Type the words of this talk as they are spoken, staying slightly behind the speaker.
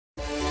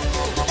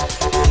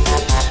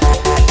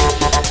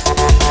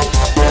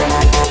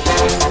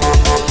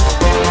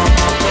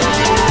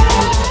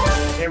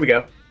we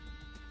go.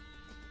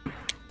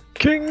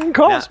 King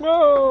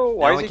Cosmo!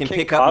 Now I can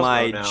pick up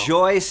my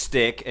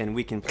joystick and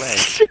we can play.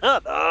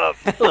 Shut up!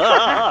 God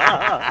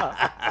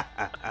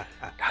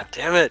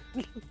damn it!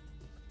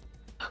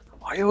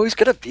 Why are you always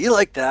gonna be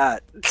like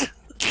that?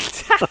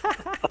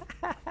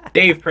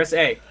 Dave, press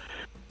A.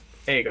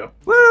 There you go.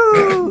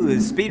 Woo!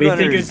 figured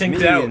SpeedRunners, things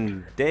me out.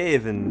 and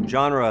Dave and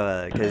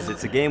Janra, because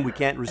it's a game we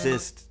can't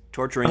resist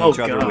torturing each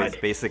other God.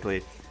 with,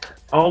 basically.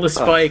 All the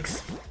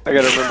spikes. I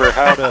gotta remember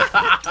how to...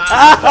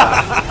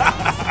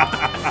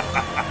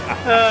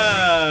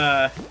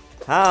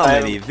 How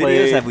many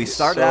videos have we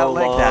started out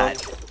like that?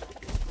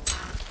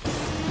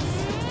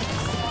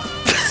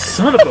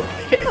 Son of a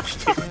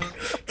bitch, dude.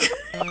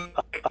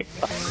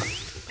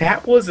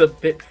 That was a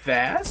bit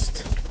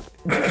fast.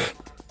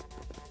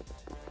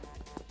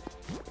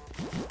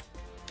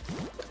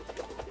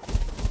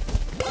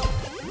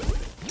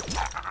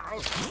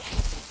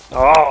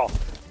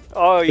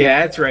 Oh,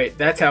 yeah, that's right.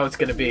 That's how it's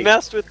gonna be.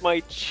 Messed with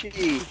my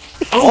chi.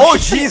 Oh,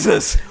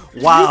 Jesus!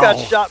 Wow. You got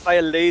shot by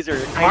a laser.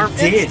 I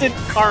did. Instant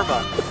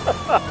karma.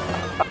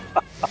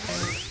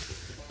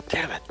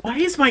 Damn it. Why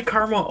is my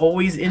karma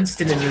always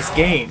instant in this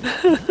game?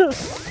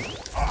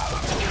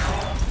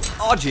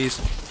 Oh, jeez.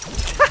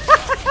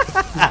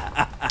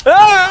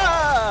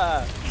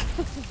 Ah!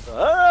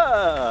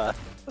 Ah!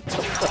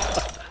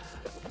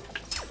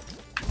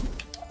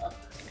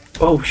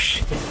 Oh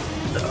shit.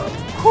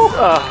 Oh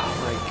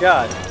my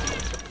god.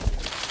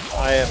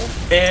 I am...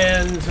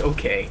 And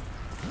okay.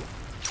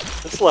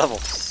 This level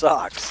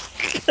sucks.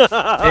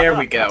 There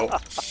we go.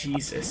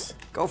 Jesus.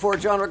 Go for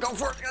it, Janra, go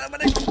for it!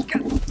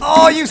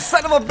 Oh, you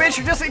son of a bitch,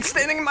 you're just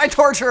extending my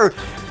torture!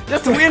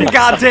 Just win,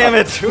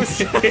 goddammit!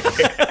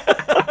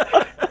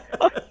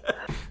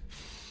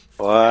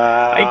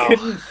 Wow.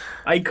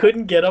 I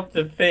couldn't get up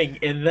the thing,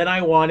 and then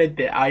I wanted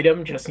the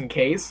item just in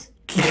case.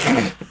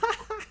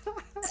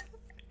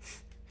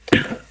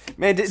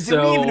 Man, did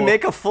we even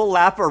make a full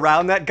lap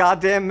around that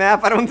goddamn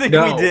map? I don't think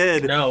we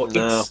did. No,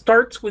 it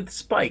starts with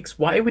spikes.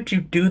 Why would you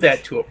do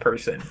that to a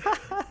person?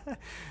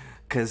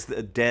 Because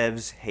the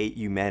devs hate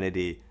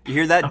humanity. You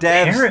hear that,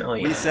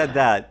 Apparently. devs? We said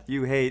that.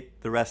 You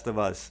hate the rest of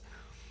us.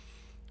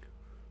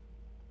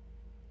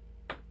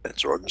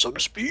 Let's run some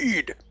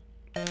speed.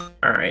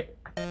 All right.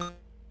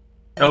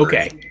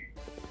 Okay.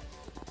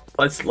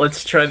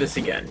 Let's try this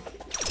again.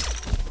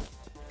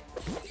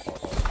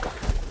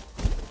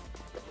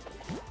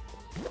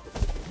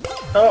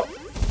 Oh.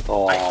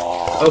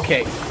 Oh.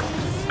 Okay.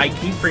 I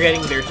keep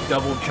forgetting there's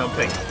double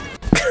jumping.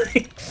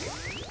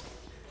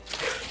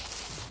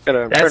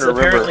 That's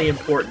apparently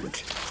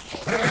important.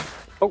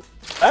 Oh.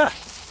 Ah.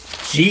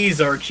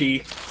 Jeez,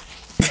 Archie.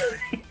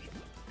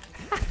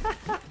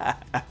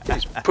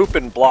 These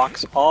pooping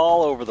blocks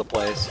all over the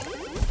place.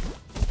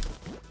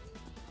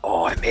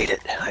 Oh, I made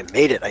it. I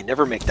made it. I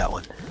never make that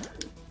one.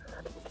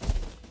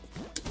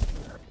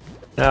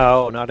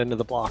 No, not into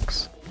the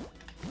blocks.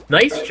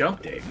 Nice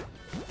jump, Dave.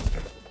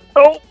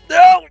 Oh,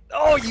 no!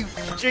 Oh, you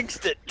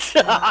jinxed it!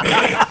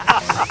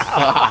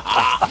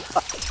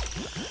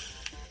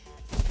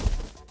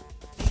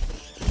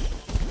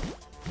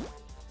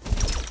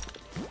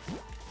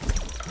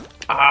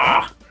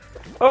 Ah!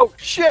 Oh,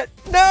 shit!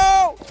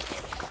 No!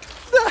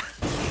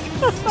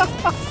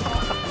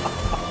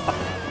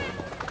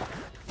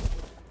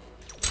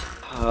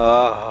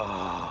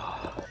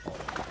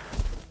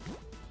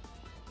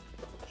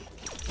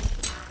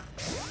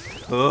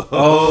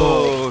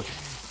 Oh.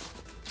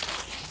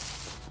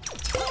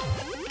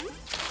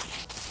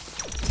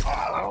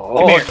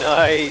 Oh,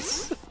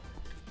 nice!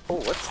 Oh,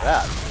 what's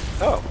that?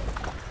 Oh.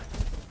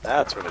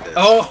 That's what it is.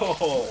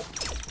 Oh!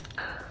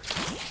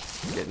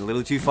 Getting a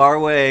little too far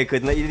away.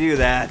 Couldn't let you do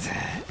that.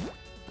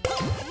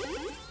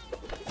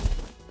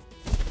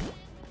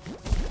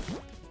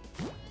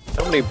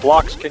 How many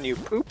blocks can you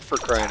poop, for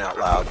crying out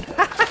loud?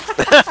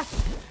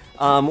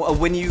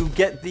 When you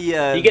get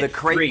the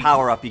crate 3.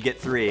 power up, you get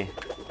 3.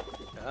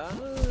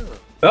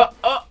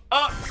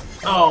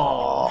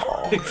 Oh!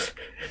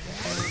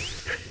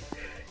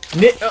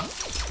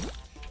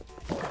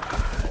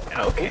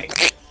 Okay.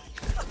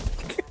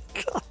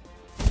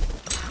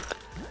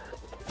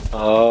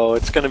 Oh,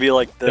 it's gonna be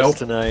like this Nope.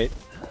 tonight.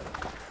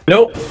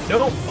 Nope.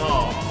 Nope.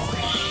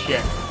 Oh,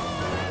 shit.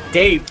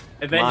 Dave,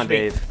 avenge Come on, me.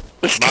 Dave.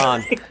 Come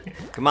on.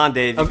 Come on,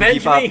 Dave. You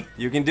Avenge can keep me. up.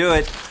 You can do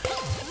it.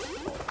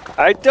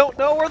 I don't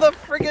know where the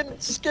friggin'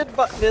 skid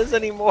button is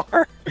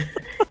anymore.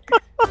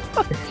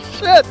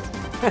 Shit!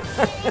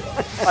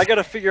 I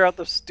gotta figure out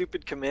the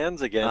stupid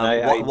commands again.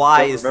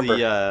 Y is the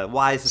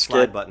slide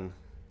Skid. button.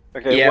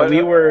 Okay, Yeah,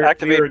 what,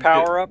 activate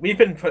power up. We've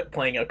been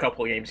playing a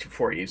couple games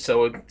before you,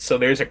 so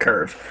there's a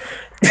curve.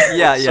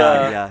 Yeah,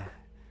 yeah.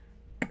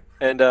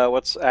 And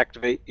what's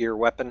activate your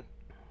weapon?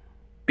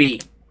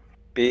 B.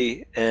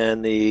 B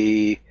and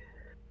the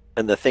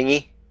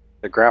thingy,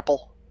 the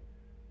grapple.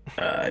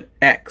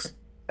 X.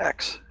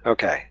 X.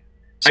 Okay.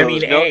 I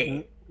mean there's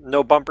A.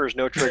 No bumpers,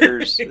 no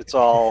triggers. It's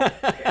all.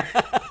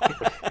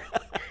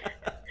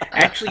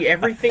 Actually,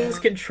 everything's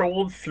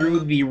controlled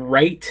through the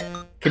right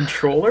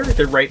controller,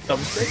 the right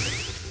thumbstick.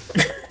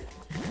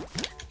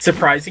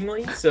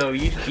 Surprisingly, so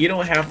you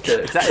don't have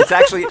to. It's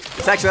actually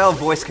all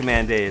voice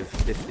command, Dave.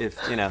 If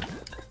you know.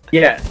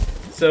 Yeah.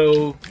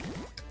 So.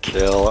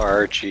 Kill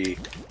Archie.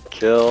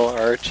 Kill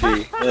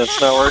Archie.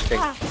 It's not working.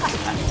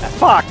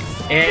 Fuck.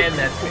 And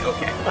that's me.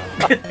 Okay.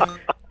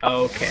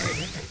 Okay.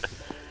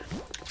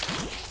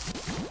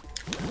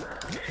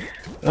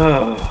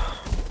 Oh.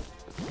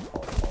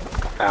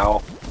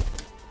 Ow.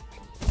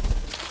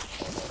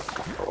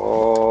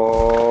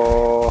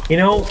 Oh. You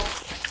know,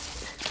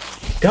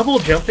 double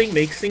jumping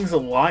makes things a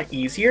lot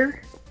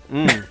easier.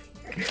 It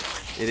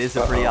is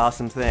a pretty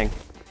awesome thing.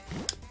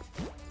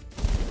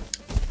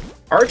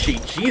 Archie,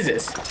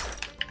 Jesus.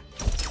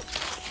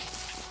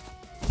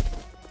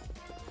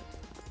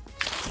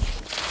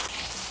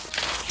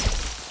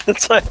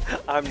 It's like,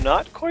 I'm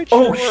not quite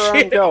sure where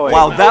I'm going.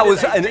 Wow, that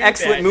was did I an do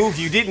excellent that? move.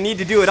 You didn't need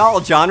to do it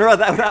all, Janra.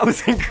 That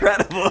was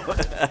incredible.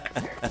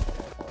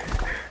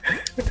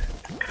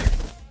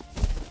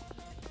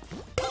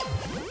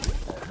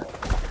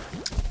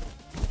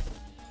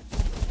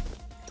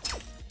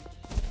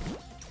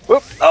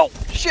 Whoop. Oh,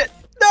 shit.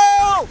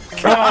 No!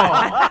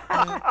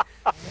 Oh.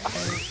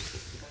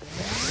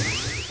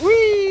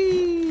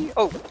 Whee!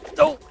 Oh,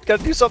 no!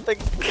 Gotta do something.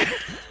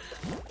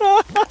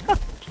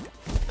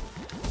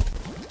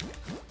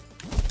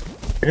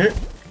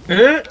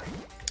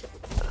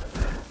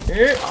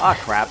 Ah,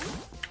 crap.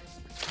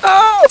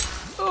 Oh!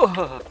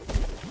 Oh!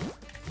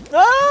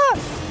 Ah!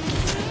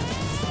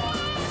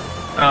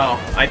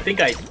 Oh, I think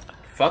I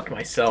fucked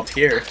myself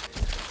here.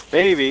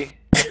 Maybe.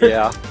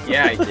 Yeah.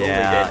 Yeah, I totally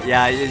did.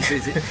 Yeah.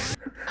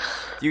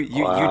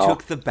 You Wow.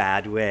 took the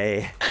bad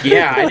way.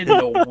 Yeah, I didn't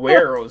know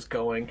where I was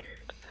going.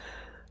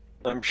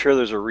 I'm sure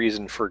there's a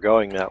reason for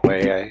going that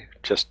way. I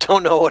just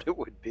don't know what it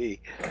would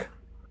be.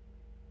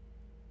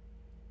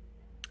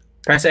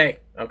 Press A.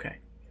 Okay.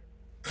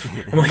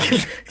 I'm like,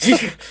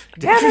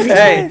 Damn it,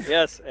 Hey! Dave.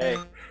 Yes, hey.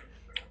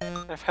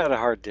 I've had a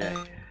hard day.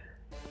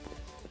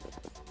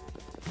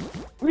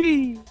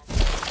 Whee!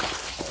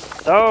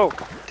 Oh!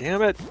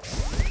 Damn it!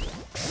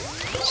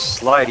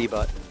 Slidey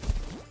button.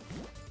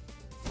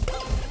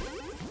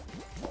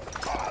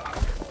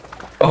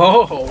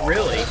 oh,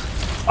 really?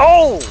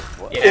 Oh!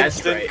 Yeah, that's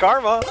Instant right.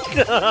 karma!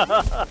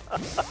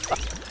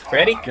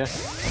 Ready?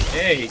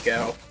 There you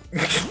go.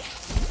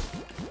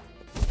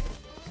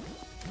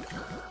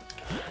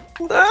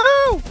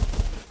 No!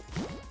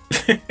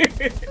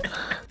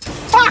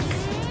 Fuck!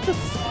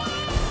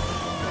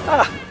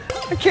 Ah,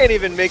 I can't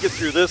even make it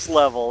through this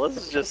level. This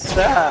is just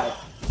sad.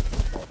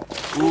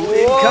 Ooh,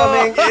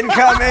 incoming!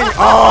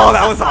 Oh,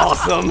 that was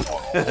awesome.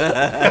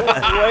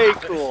 Way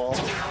cool.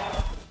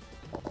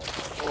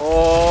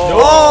 Oh!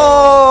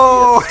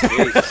 Oh!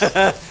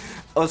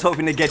 I was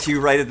hoping to get you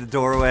right at the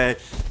doorway.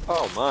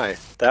 Oh my,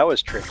 that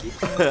was tricky.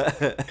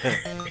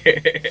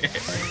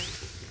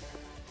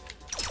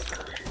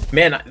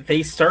 Man,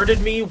 they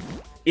started me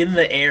in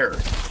the air.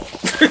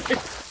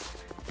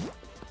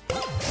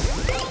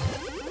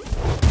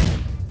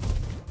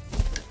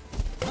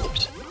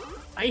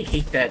 I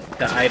hate the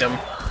item.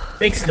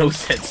 Makes no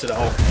sense at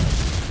all.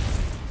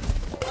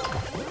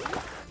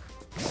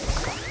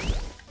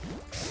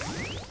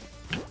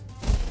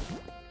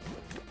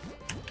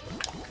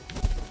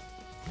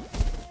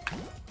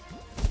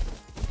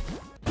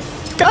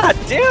 God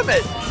damn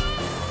it!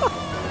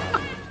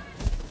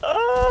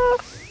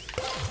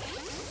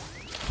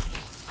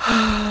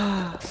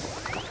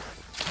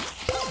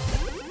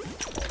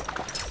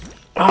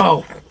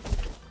 Oh!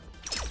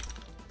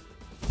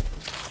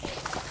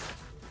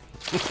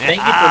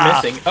 Thank you for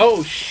missing.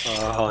 Oh,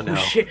 Oh no. Oh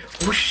shit!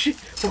 Oh shit!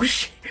 Oh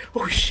shit!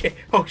 Oh shit!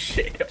 Oh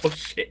shit! Oh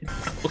shit!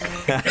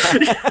 Okay.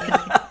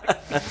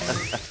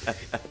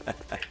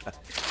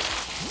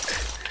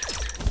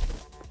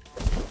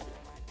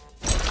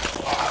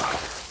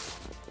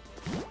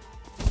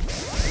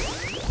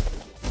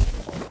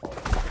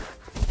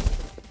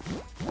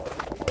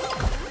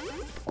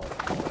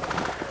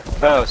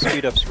 Oh,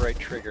 speed up's right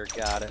trigger,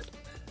 got it.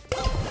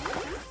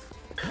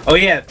 Oh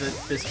yeah,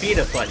 the speed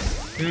up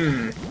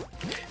button.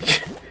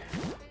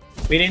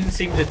 We didn't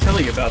seem to tell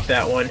you about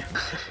that one.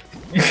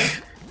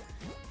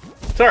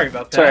 Sorry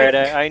about It's that.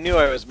 alright, I knew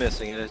I was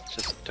missing it, it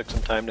just took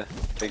some time to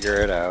figure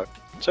it out.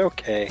 It's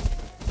okay.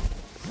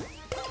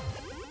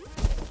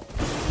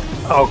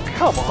 Oh,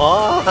 come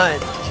on!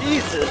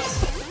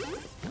 Jesus!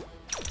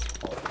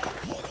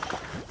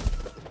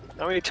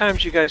 How many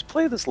times you guys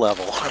play this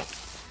level?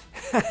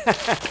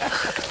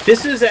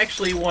 This is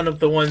actually one of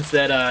the ones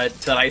that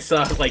that I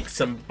saw like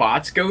some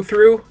bots go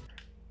through.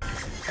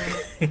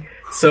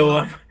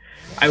 So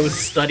I was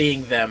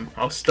studying them.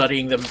 I was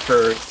studying them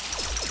for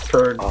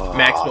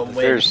maximum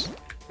win.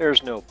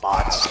 There's no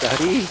bot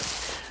study.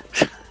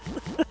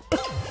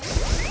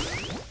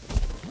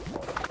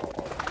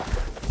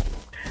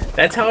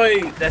 That's how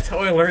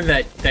I learned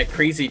that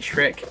crazy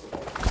trick.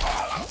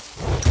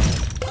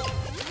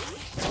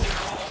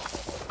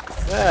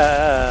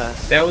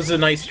 That was a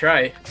nice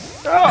try.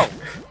 Oh!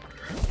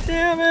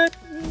 Damn it!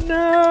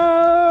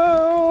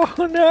 No!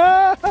 No!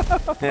 No!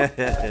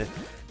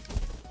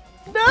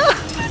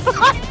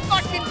 I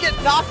fucked fucking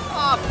get knocked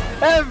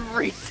off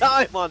every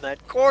time on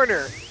that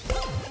corner.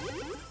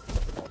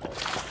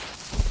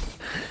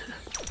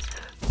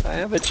 I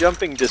have a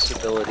jumping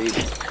disability.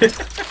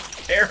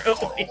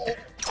 Apparently.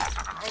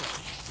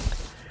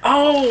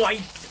 Oh,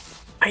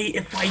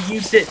 if I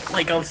used it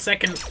like a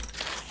second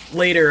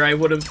later, that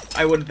would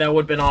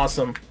have been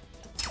awesome.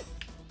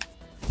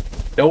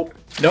 Nope.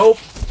 Nope.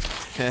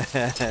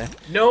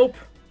 Nope.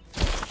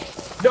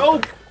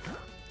 Nope.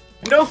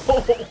 No.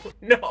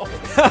 No.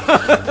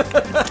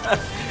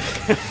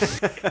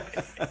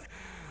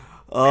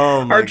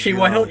 Oh my Archie, God.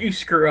 why don't you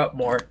screw up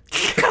more?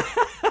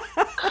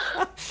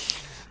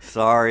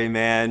 Sorry,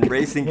 man.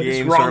 Racing What is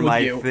games wrong are with my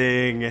you?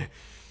 thing.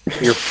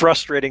 You're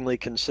frustratingly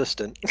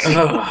consistent.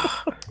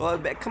 Well,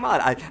 come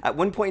on. At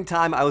one point in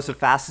time, I was the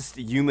fastest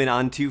human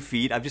on 2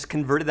 feet. I've just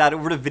converted that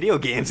over to video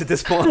games at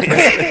this point.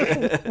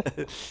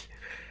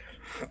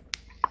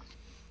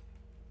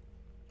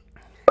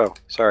 Oh,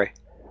 sorry.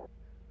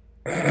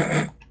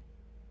 Hey,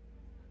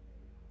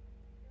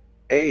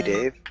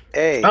 Dave.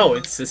 Hey. Oh,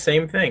 it's the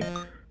same thing.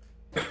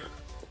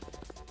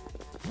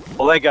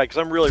 Well, thank God, because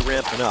I'm really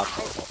ramping up.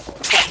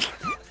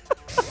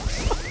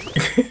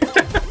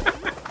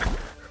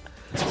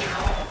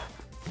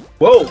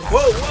 Whoa,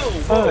 whoa, whoa,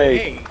 whoa,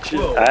 hey,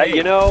 whoa, hey.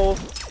 You know,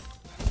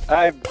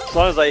 as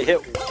long as I hit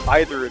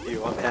either of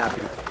you, I'm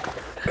happy.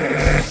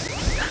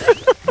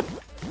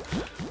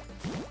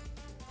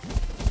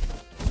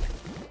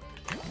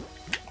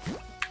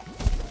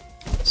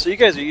 So you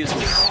guys are using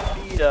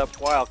speed up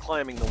while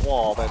climbing the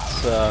wall.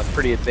 That's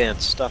pretty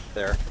advanced stuff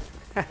there.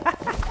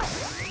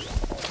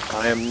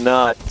 I am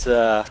not,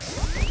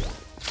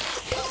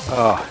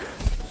 Oh.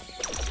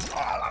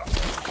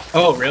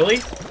 Oh, really?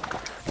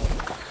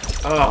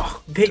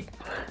 Oh, they...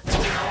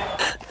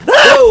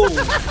 Whoa!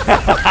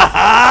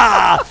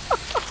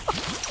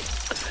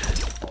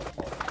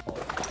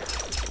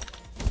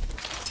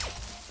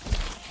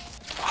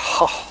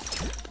 Oh,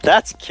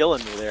 that's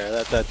killing me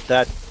there.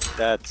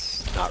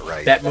 That's not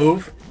right. That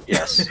move?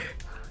 Yes.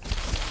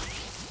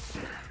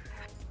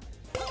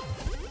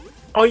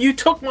 Oh, you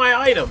took my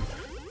item!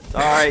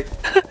 Alright.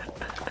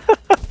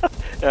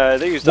 I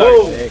think he's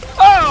talking to me.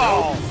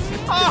 Oh!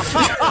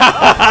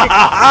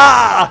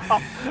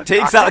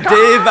 Takes out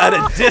Dave at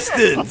a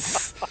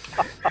distance.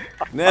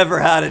 Never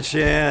had a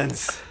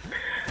chance.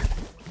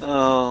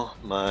 Oh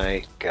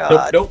my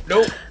God. Nope,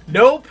 nope,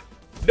 nope,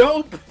 nope,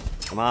 nope!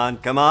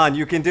 Come on,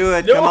 you can do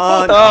it. No. Come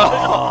on.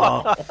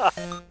 Oh.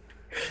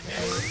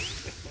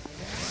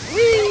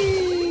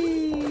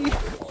 Whee!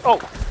 Oh,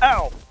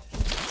 ow!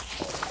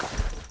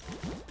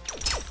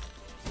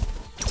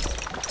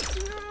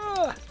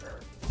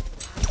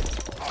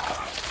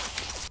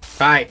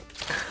 Hi.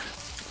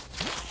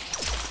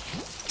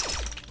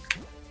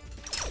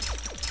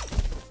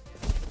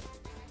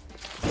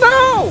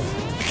 No!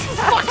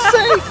 Fuck's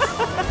sake!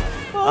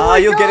 Oh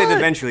You'll get it God.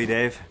 eventually,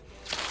 Dave.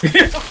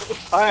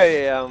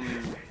 I'm,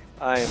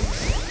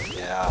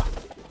 yeah.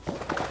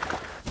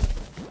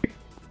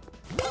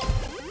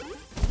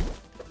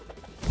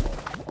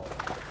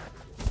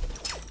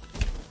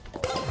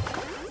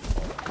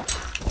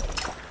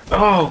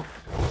 Oh,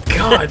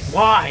 God,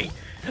 why?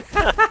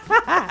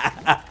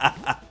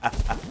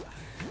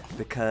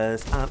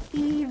 Because I'm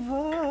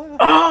evil.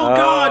 Oh,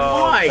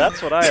 God, why?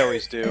 That's what I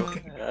always do.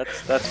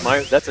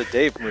 That's a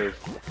Dave move.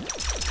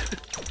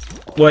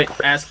 What,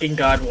 asking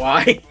God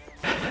why?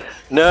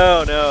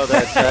 No,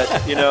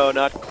 that you know,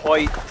 not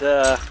quite.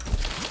 Damn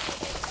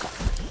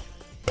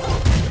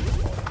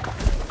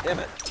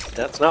it!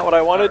 That's not what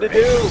I wanted to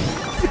do.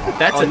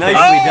 That's Oh, a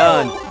nicely thing.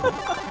 done.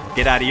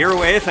 Get out of your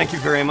way. Thank you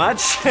very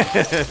much.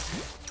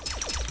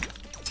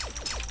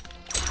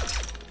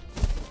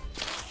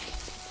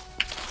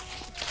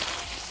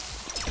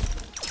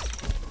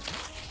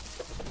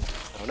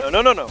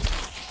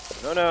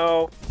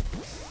 No.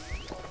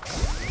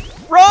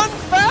 Run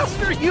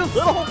faster, you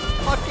little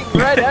fucking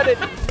red-headed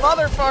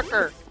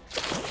motherfucker!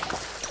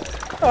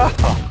 Oh.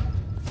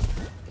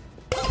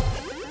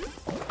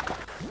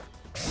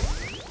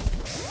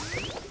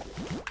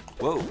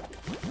 Whoa.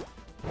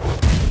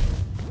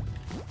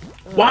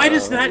 Why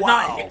does that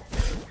Wow.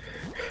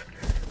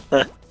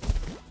 not...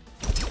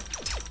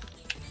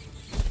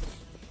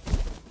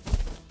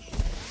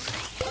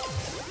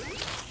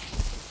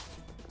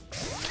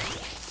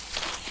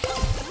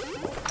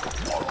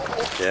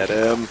 Get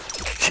him.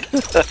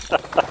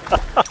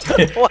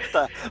 What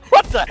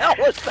the hell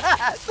was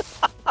that?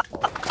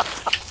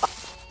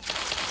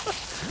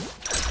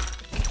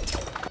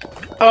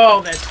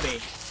 Oh, that's me.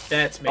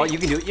 That's me. Oh, you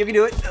can do it. You can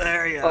do it.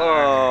 There you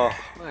are. Oh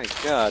my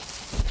God.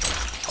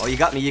 Oh, you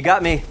got me. You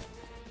got me.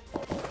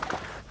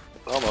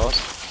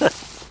 Almost.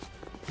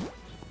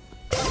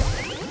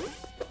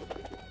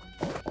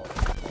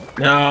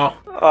 No.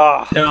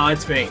 Oh, No,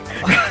 it's me.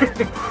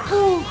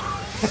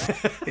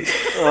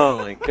 oh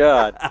my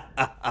God.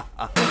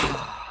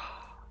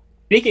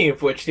 Speaking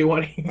of which, do you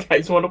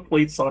guys want to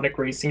play Sonic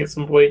Racing at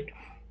some point?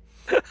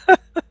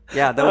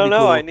 Yeah, that I would don't be know.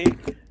 cool. I need.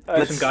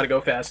 Some gotta go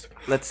fast.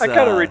 Let's. I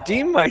gotta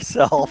redeem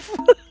myself.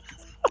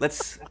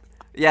 Let's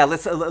Yeah,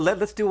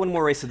 let's do one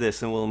more race of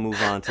this, and we'll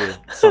move on to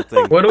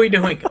something. What are we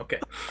doing? Okay.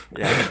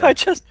 Yeah. I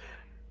just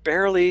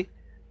barely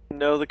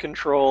know the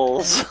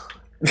controls.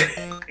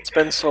 It's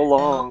been so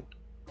long.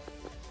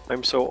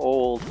 I'm so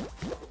old.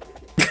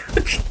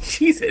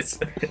 Jesus.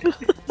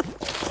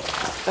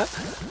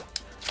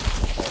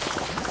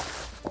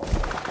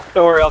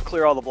 Don't worry, I'll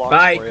clear all the blocks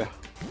Bye. for you.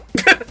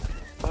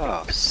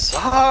 Oh,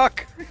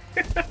 suck!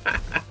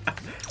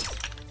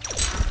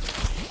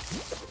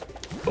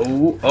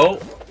 Oh, oh,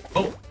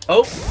 oh,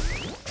 oh.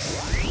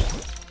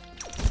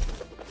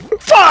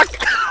 Fuck!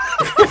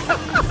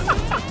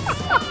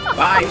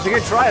 Bye. It was a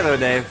good try, though,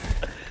 Dave.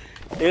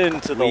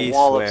 Into the We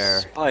wall swear.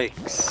 of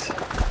spikes.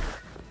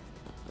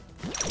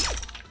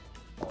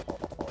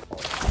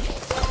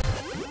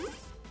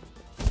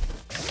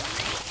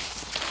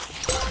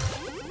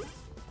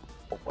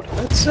 What did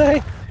that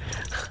say?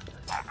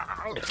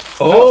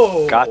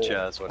 Oh.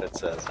 Gotcha is what it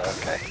says.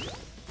 Okay.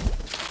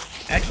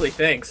 Actually,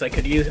 thanks. I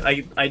could use.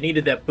 I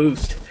needed that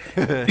boost.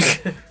 And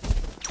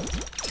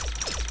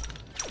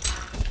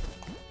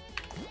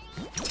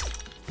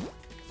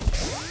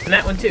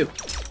that one too.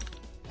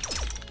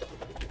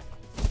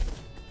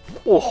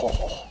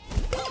 Oh.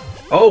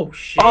 Oh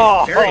shit!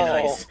 Oh. Very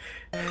nice.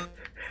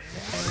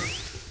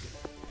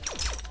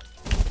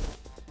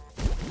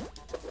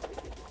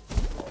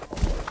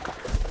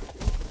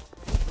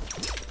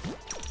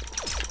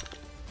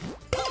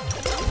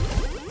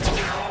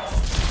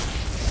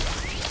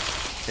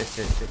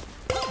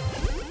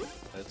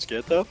 Let's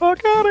get the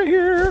fuck out of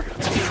here.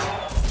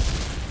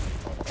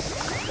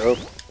 Nope.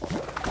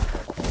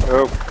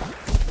 Nope.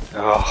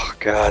 Oh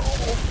god.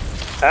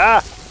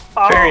 Ah!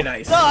 Oh. Very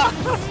nice. I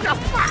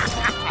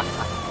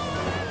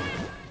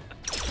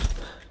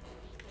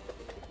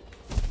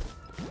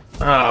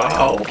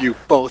Oh. hope you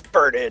both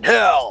burn in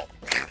hell.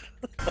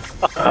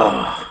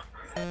 Oh.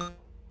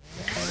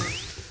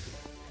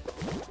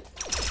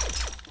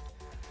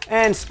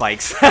 And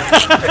spikes. Oh.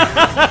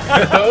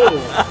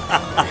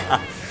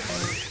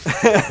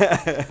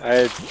 I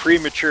had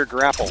premature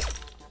grapple.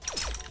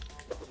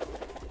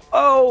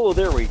 Oh,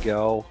 there we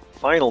go.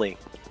 Finally.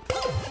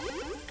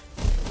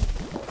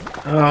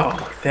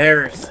 Oh,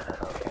 there's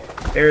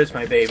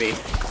my baby.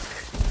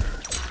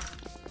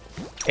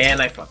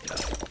 And I fucked it up.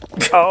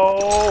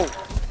 Oh!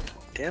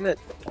 Damn it.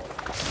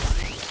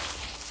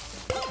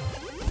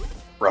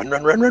 Run,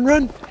 run, run, run,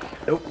 run!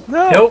 Nope.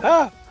 No! Nope.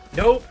 Ah.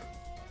 Nope.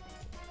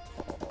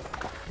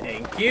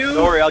 Thank you.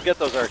 Don't worry, I'll get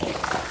those, Archie.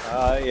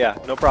 Yeah,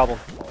 no problem.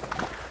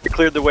 We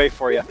cleared the way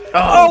for you.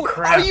 Oh,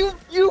 crap. Oh,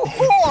 you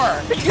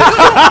whore!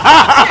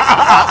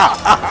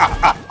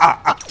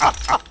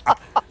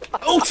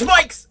 Oh,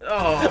 spikes!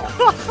 Oh.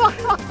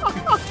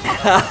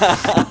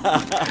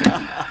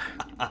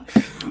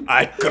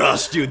 I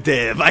crushed you,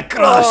 Dave. I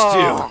crushed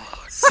you.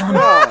 Son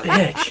of a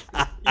bitch.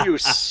 You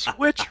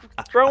switch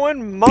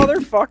throwing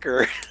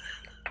motherfucker.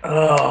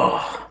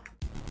 Oh.